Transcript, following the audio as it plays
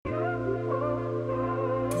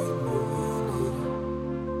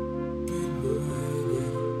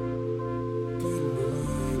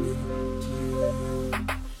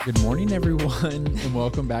Good morning, everyone, and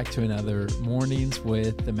welcome back to another Mornings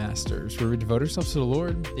with the Masters, where we devote ourselves to the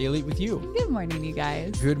Lord daily with you. Good morning, you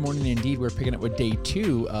guys. Good morning indeed. We're picking up with day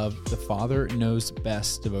 2 of the Father Knows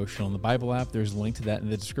Best devotional in the Bible app. There's a link to that in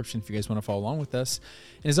the description if you guys want to follow along with us.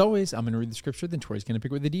 And as always, I'm going to read the scripture, then Tori's going to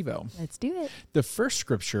pick with the Devo. Let's do it. The first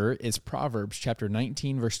scripture is Proverbs chapter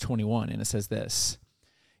 19, verse 21, and it says this: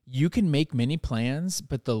 "You can make many plans,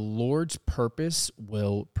 but the Lord's purpose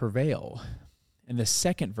will prevail." And the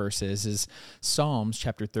second verse is Psalms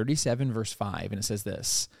chapter 37, verse 5, and it says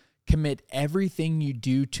this: "Commit everything you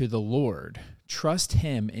do to the Lord. Trust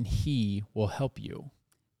him, and he will help you."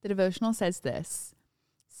 The devotional says this: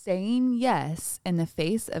 saying yes in the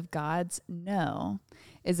face of God's no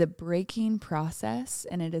is a breaking process,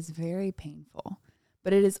 and it is very painful.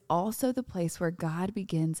 But it is also the place where God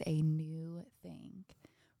begins a new thing.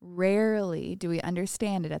 Rarely do we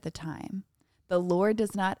understand it at the time. The Lord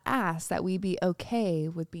does not ask that we be okay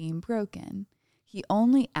with being broken. He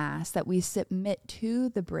only asks that we submit to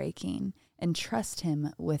the breaking and trust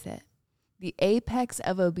him with it. The apex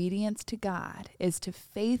of obedience to God is to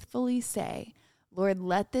faithfully say, "Lord,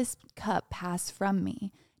 let this cup pass from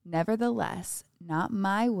me. Nevertheless, not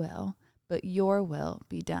my will, but your will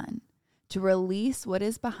be done." To release what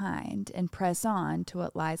is behind and press on to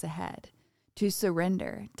what lies ahead. To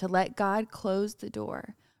surrender, to let God close the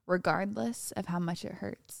door, regardless of how much it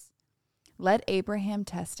hurts. Let Abraham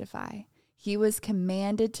testify. He was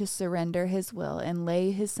commanded to surrender his will and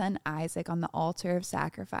lay his son Isaac on the altar of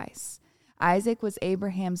sacrifice. Isaac was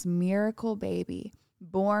Abraham's miracle baby,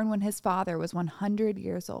 born when his father was 100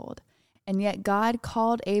 years old. And yet God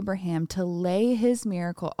called Abraham to lay his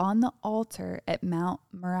miracle on the altar at Mount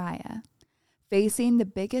Moriah. Facing the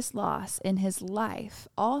biggest loss in his life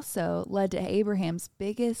also led to Abraham's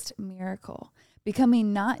biggest miracle,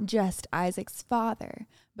 becoming not just Isaac's father,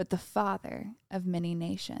 but the father of many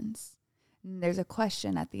nations. And there's a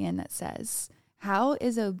question at the end that says, how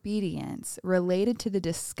is obedience related to the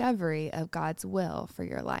discovery of God's will for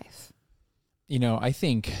your life? You know, I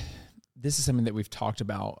think this is something that we've talked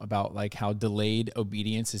about like how delayed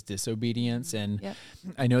obedience is disobedience. And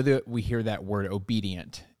I know that we hear that word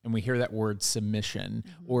obedient, and we hear that word submission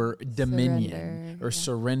or dominion or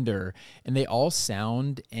surrender. And they all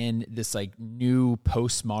sound in this like new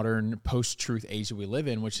postmodern, post-truth age that we live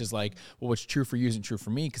in, which is like, well, what's true for you isn't true for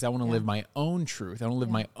me, because I want to live my own truth. I want to live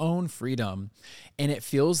my own freedom. And it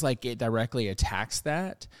feels like it directly attacks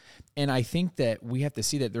that. And I think that we have to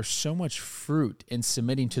see that there's so much fruit in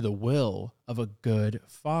submitting to the will of a good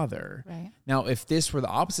father. Right. Now, if this were the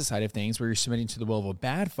opposite side of things, where you're submitting to the will of a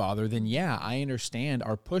bad father, then yeah, I understand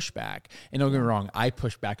our pushback. And don't get me wrong, I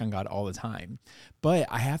push back on God all the time. But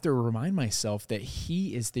I have to remind myself that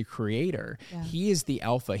he is the creator. Yeah. He is the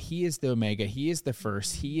Alpha. He is the Omega. He is the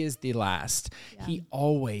first. He is the last. Yeah. He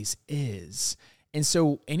always is. And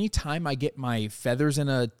so anytime I get my feathers in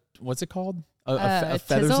a, what's it called? I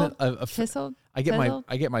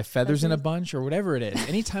get my feathers in a bunch or whatever it is.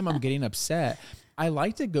 Anytime I'm getting upset, I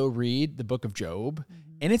like to go read the book of Job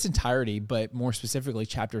in its entirety, but more specifically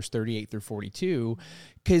chapters 38 through 42,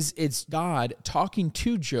 because it's God talking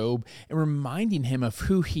to Job and reminding him of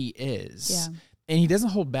who he is. Yeah. And he doesn't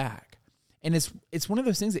hold back. And it's one of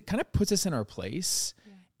those things that kind of puts us in our place.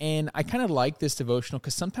 And I kind of like this devotional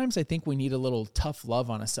because sometimes I think we need a little tough love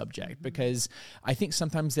on a subject, because I think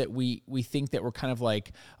sometimes that we think that we're kind of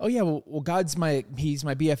like, oh yeah, well he's my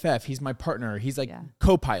BFF, he's my partner, he's like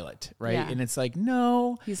co-pilot, right? Yeah. And it's like,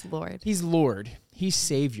 no. He's Lord. He's Lord. He's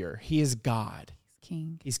Savior. He is God.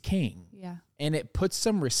 He's King. Yeah. And it puts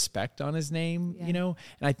some respect on his name, you know?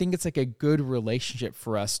 And I think it's like a good relationship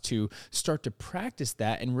for us to start to practice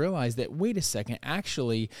that and realize that, wait a second,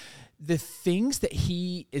 actually, the things that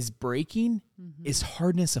he is breaking is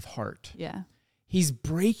hardness of heart. Yeah. He's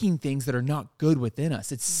breaking things that are not good within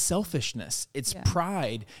us. It's selfishness. It's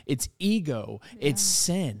pride. It's ego. It's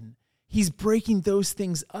sin. He's breaking those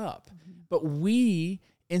things up. But we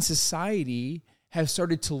in society have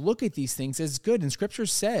started to look at these things as good. And scripture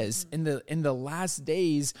says in the last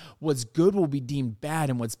days, what's good will be deemed bad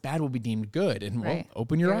and what's bad will be deemed good. And well,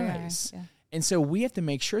 open your eyes. Yeah. And so we have to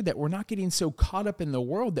make sure that we're not getting so caught up in the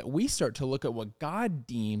world that we start to look at what God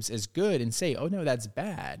deems as good and say, oh no, that's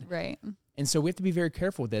bad. Right. And so we have to be very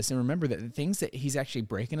careful with this and remember that the things that he's actually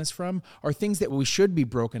breaking us from are things that we should be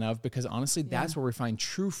broken of, because honestly, that's where we find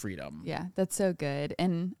true freedom. Yeah, that's so good.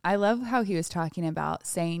 And I love how he was talking about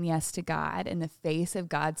saying yes to God in the face of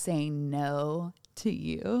God saying no to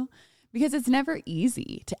you, because it's never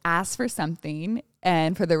easy to ask for something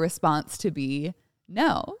and for the response to be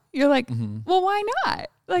no. You're like, Mm-hmm. well, why not?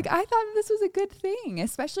 Like, I thought this was a good thing,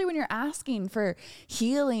 especially when you're asking for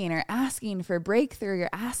healing or asking for breakthrough, you're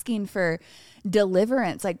asking for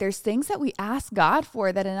deliverance. Like, there's things that we ask God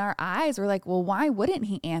for that in our eyes, we're like, well, why wouldn't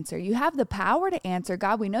he answer? You have the power to answer,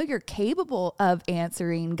 God. We know you're capable of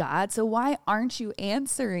answering, God. So why aren't you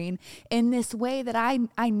answering in this way that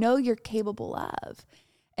I know you're capable of?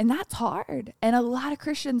 And that's hard. And a lot of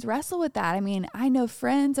Christians wrestle with that. I mean, I know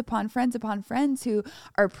friends upon friends upon friends who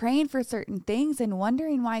are praying for certain things and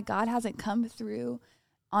wondering why God hasn't come through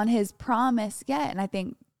on his promise yet. And I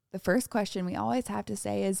think the first question we always have to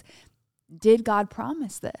say is, did God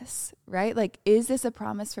promise this, right? Like, is this a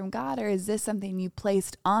promise from God, or is this something you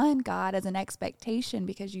placed on God as an expectation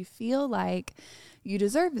because you feel like you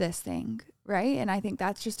deserve this thing, right? And I think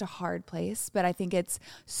that's just a hard place, but I think it's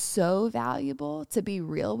so valuable to be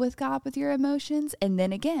real with God with your emotions. And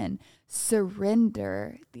then again,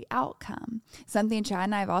 surrender the outcome. Something Chad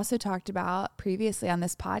and I have also talked about previously on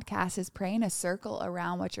this podcast is praying a circle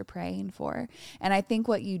around what you're praying for. And I think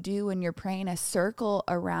what you do when you're praying a circle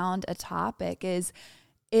around a topic is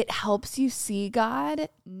it helps you see God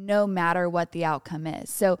no matter what the outcome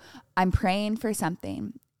is. So I'm praying for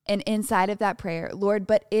something, and inside of that prayer, Lord,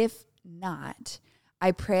 but if not,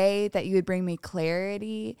 I pray that you would bring me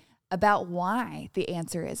clarity about why the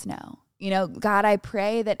answer is no. You know, God, I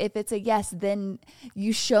pray that if it's a yes, then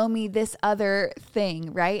you show me this other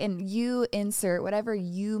thing, right? And you insert whatever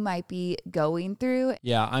you might be going through.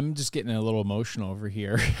 Yeah, I'm just getting a little emotional over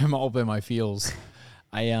here. I'm all up in my feels.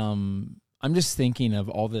 I'm just thinking of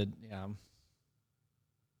all the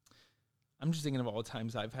I'm just thinking of all the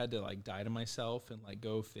times I've had to like die to myself and like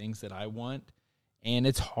go things that I want. And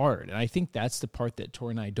it's hard. And I think that's the part that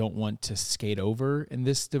Tori and I don't want to skate over in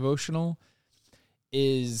this devotional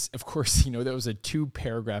is, of course, you know, there was a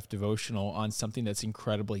 2-paragraph devotional on something that's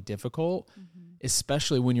incredibly difficult,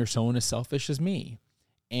 especially when you're someone as selfish as me.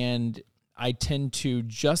 And I tend to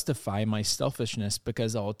justify my selfishness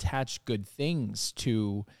because I'll attach good things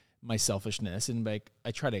to my selfishness. And like, I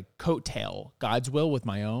try to coattail God's will with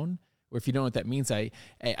my own. Or if you don't know what that means, I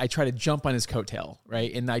try to jump on his coattail,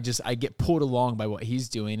 right? And I get pulled along by what he's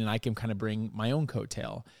doing, and I can kind of bring my own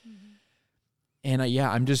coattail. And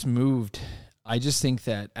I'm just moved. I just think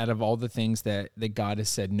that out of all the things that God has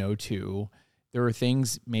said no to, there are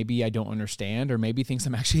things maybe I don't understand, or maybe things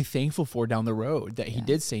I'm actually thankful for down the road that he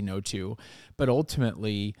did say no to. But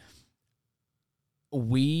ultimately,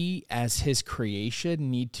 we as his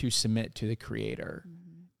creation need to submit to the Creator.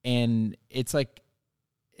 And it's like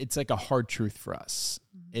a hard truth for us.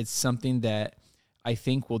 It's something that I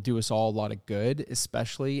think will do us all a lot of good,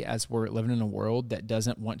 especially as we're living in a world that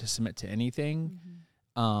doesn't want to submit to anything.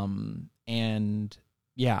 And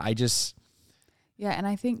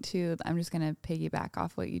I think too, I'm just going to piggyback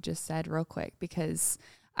off what you just said real quick, because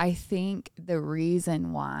I think the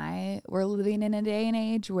reason why we're living in a day and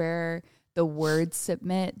age where the word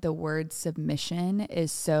submit, the word submission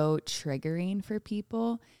is so triggering for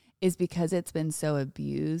people is because it's been so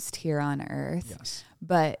abused here on earth. Yes.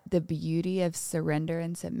 But the beauty of surrender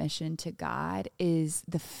and submission to God is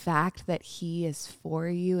the fact that he is for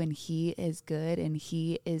you and he is good and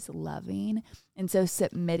he is loving. And so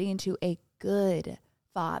submitting to a good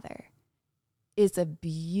Father is a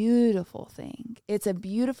beautiful thing. It's a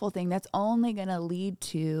beautiful thing that's only going to lead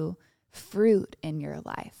to fruit in your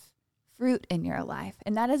life.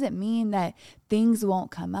 And that doesn't mean that things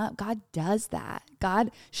won't come up. God does that.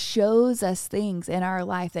 God shows us things in our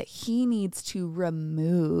life that he needs to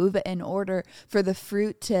remove in order for the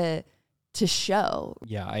fruit to show.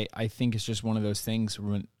 Yeah, I think it's just one of those things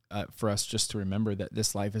for us just to remember that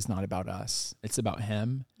this life is not about us. It's about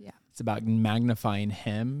him. Yeah. It's about magnifying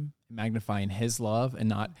him, magnifying his love, and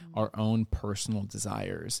not our own personal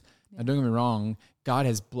desires. Yeah. Now, don't get me wrong. God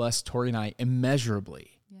has blessed Tori and I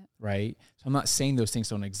immeasurably. Right? So I'm not saying those things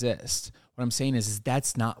don't exist. What I'm saying is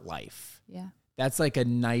that's not life. Yeah. That's like a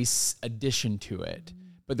nice addition to it.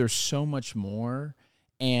 But there's so much more.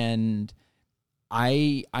 And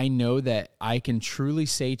I know that I can truly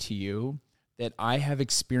say to you that I have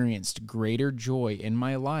experienced greater joy in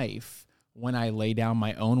my life when I lay down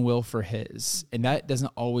my own will for his. And that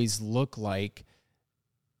doesn't always look like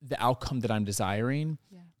the outcome that I'm desiring.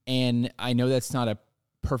 Yeah. And I know that's not a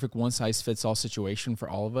perfect one-size-fits-all situation for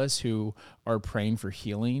all of us who are praying for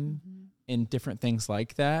healing and different things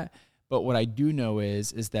like that. But what I do know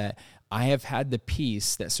is that I have had the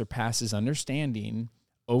peace that surpasses understanding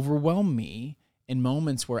overwhelm me in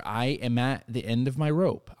moments where I am at the end of my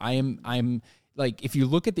rope. I'm like, if you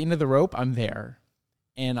look at the end of the rope, I'm there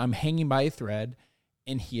and I'm hanging by a thread,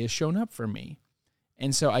 and he has shown up for me.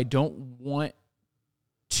 And so I don't want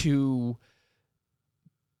to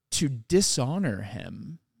to dishonor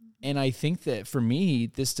him. And I think that for me,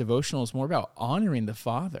 this devotional is more about honoring the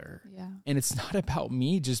Father. Yeah. And it's not about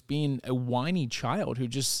me just being a whiny child who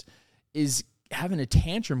just is having a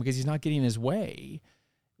tantrum because he's not getting his way.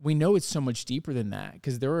 We know it's so much deeper than that,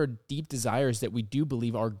 because there are deep desires that we do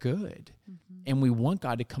believe are good. And we want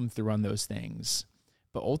God to come through on those things.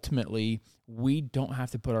 But ultimately, we don't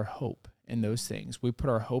have to put our hope in those things. We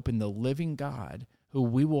put our hope in the living God who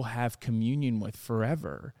we will have communion with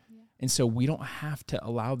forever. And so we don't have to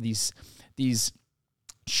allow these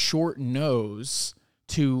short no's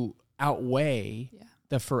to outweigh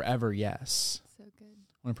the forever yes. So good.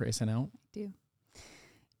 Want to pray us out? I do.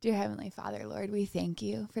 Dear Heavenly Father, Lord, we thank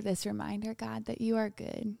you for this reminder, God, that you are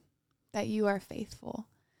good, that you are faithful,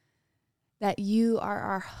 that you are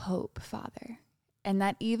our hope, Father, and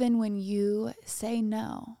that even when you say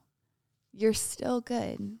no, you're still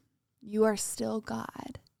good. You are still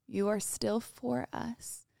God. You are still for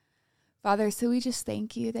us. Father, so we just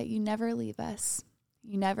thank you that you never leave us.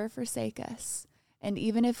 You never forsake us. And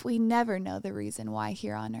even if we never know the reason why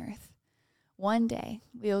here on earth, one day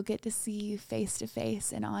we will get to see you face to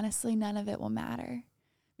face, and honestly, none of it will matter,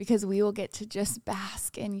 because we will get to just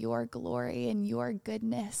bask in your glory and your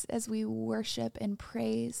goodness as we worship and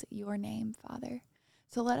praise your name, Father.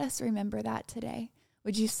 So let us remember that today.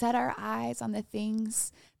 Would you set our eyes on the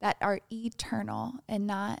things that are eternal and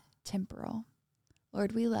not temporal?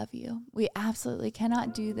 Lord, we love you. We absolutely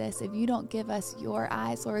cannot do this if you don't give us your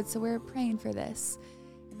eyes, Lord. So we're praying for this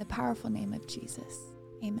in the powerful name of Jesus.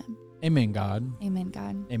 Amen. Amen, God. Amen,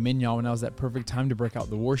 God. Amen, y'all. Now's that perfect time to break out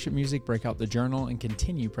the worship music, break out the journal, and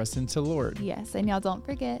continue pressing to the Lord. Yes, and y'all don't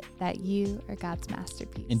forget that you are God's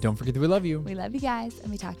masterpiece. And don't forget that we love you. We love you guys, and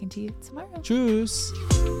we'll be talking to you tomorrow.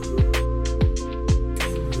 Tschüss.